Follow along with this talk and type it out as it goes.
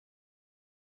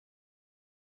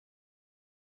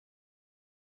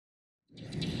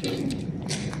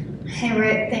Hey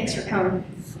Rick, thanks for coming.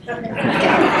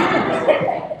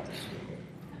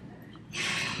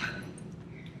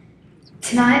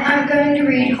 Tonight I'm going to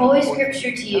read Holy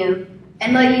Scripture to you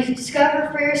and let you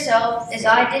discover for yourself, as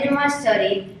I did in my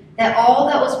study, that all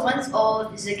that was once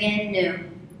old is again new.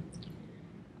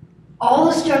 All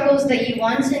the struggles that you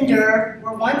once endured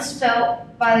were once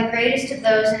felt by the greatest of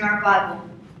those in our Bible.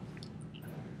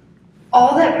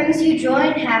 All that brings you joy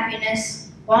and happiness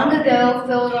long ago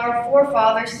filled our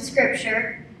forefathers in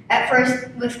Scripture, at first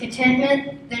with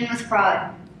contentment, then with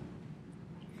pride.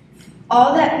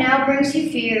 All that now brings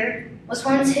you fear was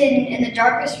once hidden in the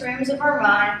darkest rooms of our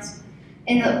minds,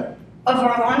 of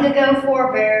our long ago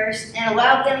forebears, and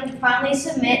allowed them to finally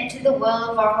submit to the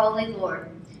will of our holy Lord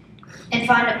and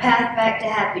find a path back to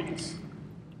happiness.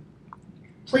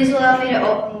 Please allow me to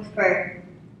open with prayer.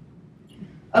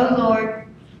 O Lord,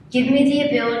 give me the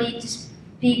ability to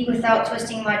speak without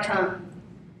twisting my tongue.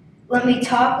 Let me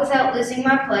talk without losing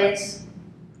my place.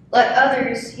 Let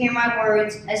others hear my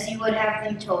words as you would have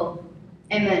them told.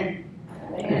 Amen.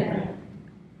 Amen.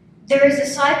 There is a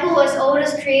cycle as old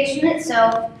as creation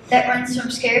itself that runs from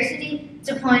scarcity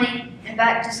to plenty and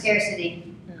back to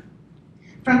scarcity.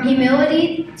 From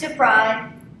humility to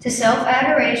pride to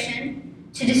self-adoration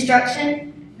to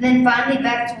destruction, then finally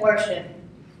back to worship.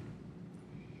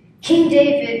 King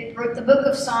David wrote the book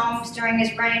of Psalms during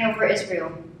his reign over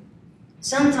Israel,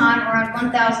 sometime around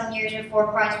 1,000 years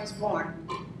before Christ was born.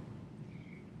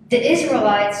 The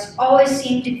Israelites always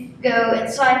seemed to go in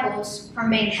cycles from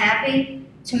being happy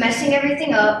to messing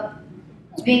everything up,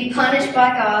 to being punished by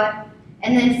God,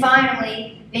 and then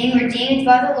finally being redeemed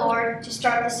by the Lord to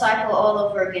start the cycle all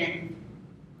over again.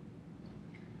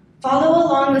 Follow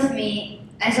along with me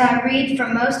as I read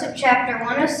from most of chapter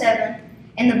 107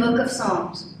 in the book of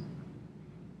Psalms.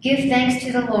 Give thanks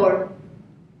to the Lord,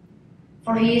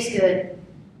 for he is good.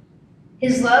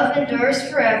 His love endures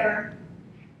forever.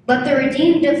 Let the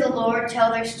redeemed of the Lord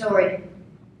tell their story.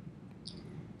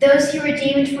 Those he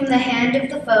redeemed from the hand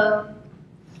of the foe,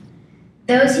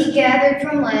 those he gathered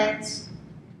from lands,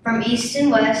 from east and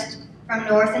west, from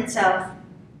north and south.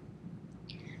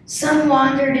 Some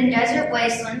wandered in desert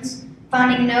wastelands,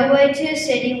 finding no way to a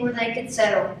city where they could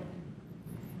settle.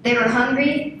 They were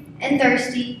hungry and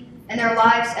thirsty, and their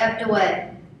lives ebbed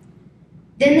away.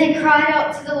 Then they cried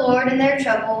out to the Lord in their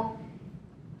trouble,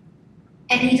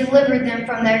 and he delivered them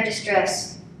from their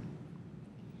distress.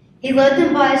 He led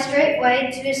them by a straight way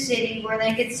to a city where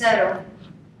they could settle.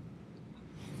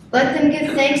 Let them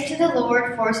give thanks to the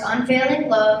Lord for his unfailing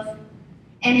love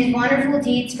and his wonderful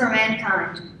deeds for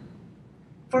mankind.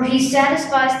 For he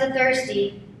satisfies the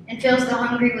thirsty and fills the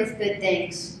hungry with good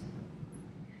things.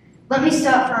 Let me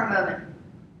stop for a moment.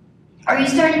 Are you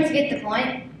starting to get the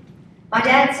point? My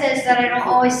dad says that I don't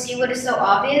always see what is so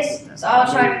obvious, so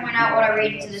I'll try to point out what I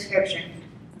read into the scripture.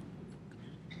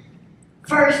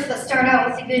 First, let's start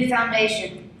out with a good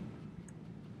foundation.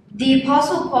 The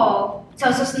Apostle Paul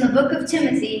tells us in the book of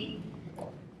Timothy,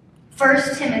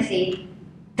 1 Timothy,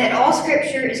 that all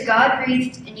scripture is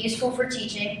God-breathed and useful for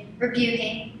teaching,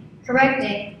 rebuking,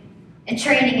 correcting, and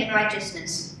training in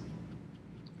righteousness.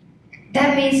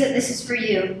 That means that this is for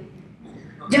you.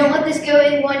 Don't let this go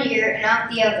in one ear and out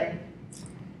the other.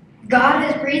 God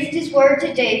has breathed his word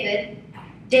to David.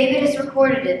 David has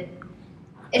recorded it.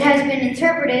 It has been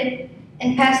interpreted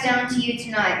and passed down to you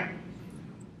tonight.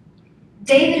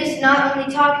 David is not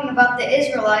only talking about the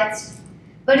Israelites,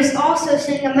 but is also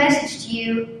sending a message to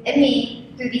you and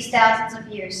me through these thousands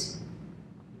of years.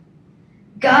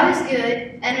 God is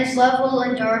good, and his love will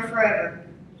endure forever.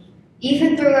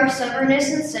 Even through our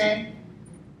stubbornness and sin,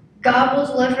 God will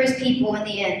deliver his people in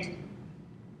the end.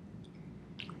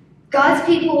 God's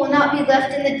people will not be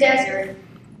left in the desert,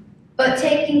 but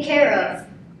taken care of.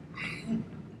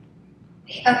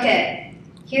 Okay,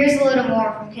 here's a little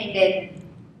more from King David.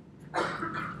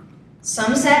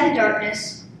 Some sat in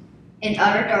darkness, in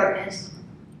utter darkness,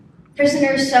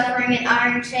 prisoners suffering in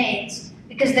iron chains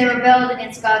because they rebelled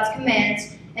against God's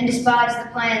commands and despised the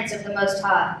plans of the Most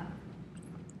High.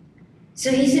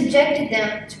 So he subjected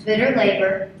them to bitter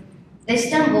labor. They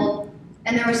stumbled,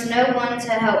 and there was no one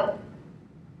to help.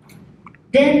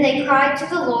 Then they cried to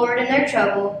the Lord in their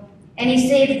trouble, and he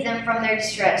saved them from their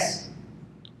distress.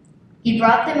 He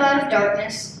brought them out of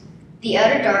darkness, the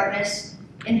utter darkness,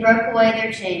 and broke away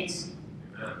their chains.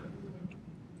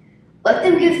 Let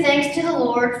them give thanks to the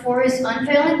Lord for his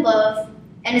unfailing love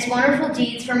and his wonderful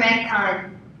deeds for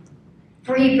mankind.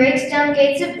 For he breaks down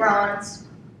gates of bronze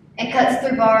and cuts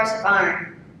through bars of iron.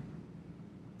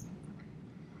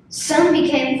 Some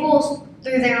became fools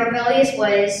through their rebellious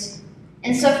ways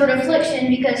and suffered affliction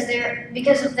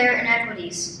because of their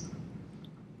iniquities.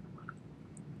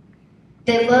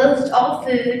 They loathed all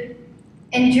food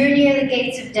and drew near the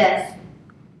gates of death.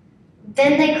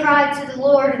 Then they cried to the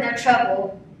Lord in their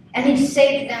trouble, and he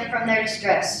saved them from their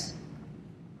distress.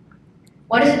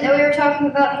 What is it that we were talking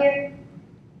about here?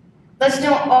 Let's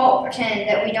don't all pretend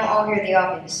that we don't all hear the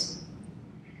obvious.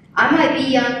 I might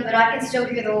be young, but I can still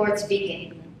hear the Lord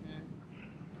speaking.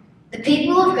 The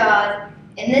people of God,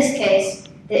 in this case,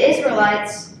 the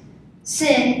Israelites,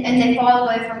 sin and they fall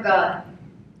away from God.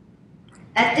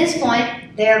 At this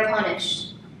point, they are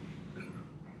punished.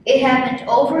 It happened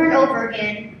over and over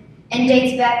again and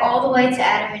dates back all the way to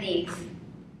Adam and Eve.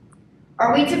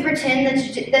 Are we to pretend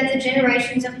that the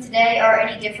generations of today are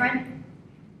any different?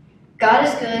 God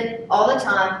is good all the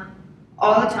time.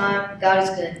 All the time, God is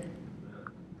good.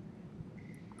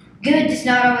 Good does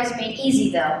not always mean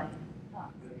easy, though.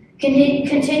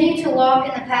 Continue to walk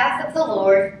in the path of the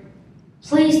Lord.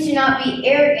 Please do not be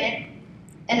arrogant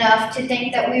enough to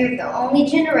think that we are the only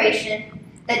generation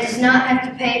that does not have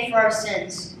to pay for our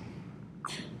sins.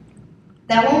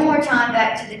 That one more time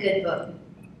back to the good book.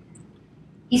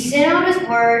 He sent out his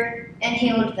word and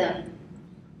healed them.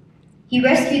 He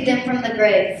rescued them from the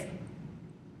grave.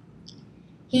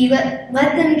 He let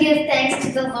them give thanks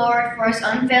to the Lord for his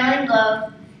unfailing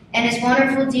love and his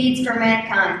wonderful deeds for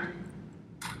mankind.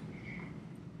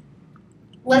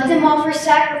 Let them offer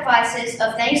sacrifices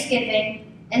of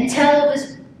thanksgiving and tell of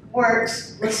his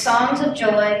works with songs of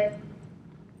joy.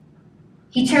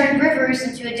 He turned rivers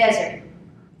into a desert,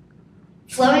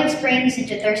 flowing springs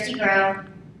into thirsty ground,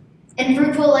 and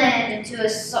fruitful land into a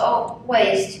salt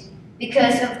waste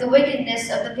because of the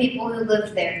wickedness of the people who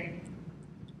lived there.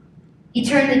 He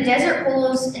turned the desert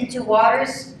pools into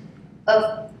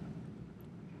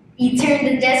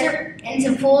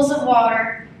pools of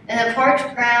water and the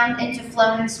parched ground into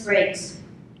flowing springs.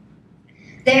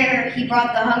 There he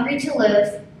brought the hungry to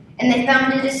live, and they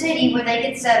founded a city where they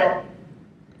could settle.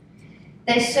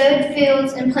 They sowed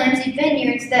fields and planted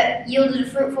vineyards that yielded a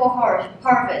fruitful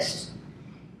harvest.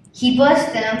 He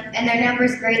blessed them, and their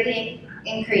numbers greatly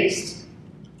increased,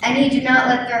 and he did not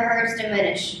let their herds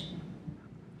diminish.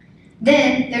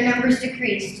 Then their numbers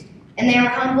decreased, and they were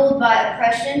humbled by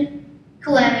oppression,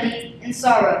 calamity, and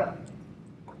sorrow.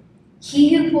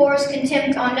 He who pours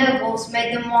contempt on nobles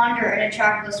made them wander in a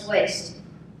trackless waste.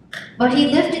 But he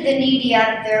lifted the needy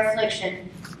out of their affliction,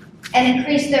 and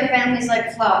increased their families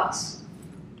like flocks.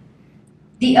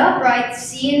 The upright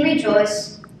see and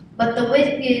rejoice, but the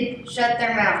wicked shut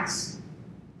their mouths.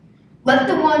 Let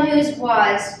the one who is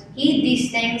wise heed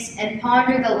these things and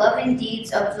ponder the loving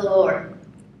deeds of the Lord.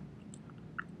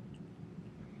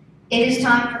 It is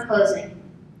time for closing.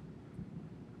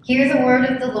 Hear the word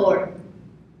of the Lord.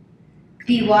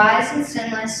 Be wise and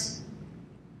sinless.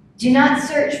 Do not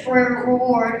search for a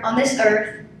reward on this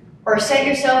earth or set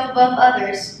yourself above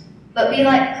others, but be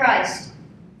like Christ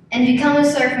and become a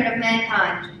servant of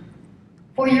mankind.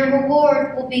 For your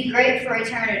reward will be great for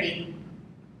eternity.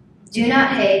 Do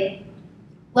not hate.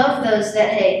 Love those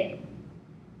that hate.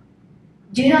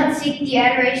 Do not seek the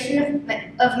adoration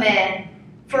of man,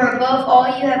 for above all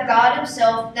you have God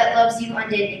himself that loves you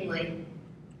unendingly.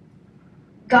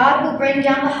 God will bring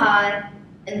down the high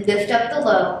and lift up the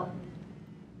low.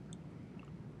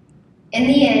 In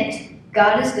the end,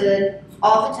 God is good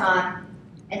all the time,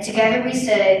 and together we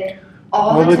say,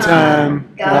 all the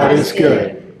time, God is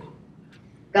good.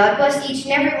 God bless each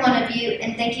and every one of you,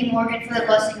 and thank you, Morgan, for the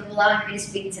blessing of allowing me to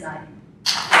speak tonight.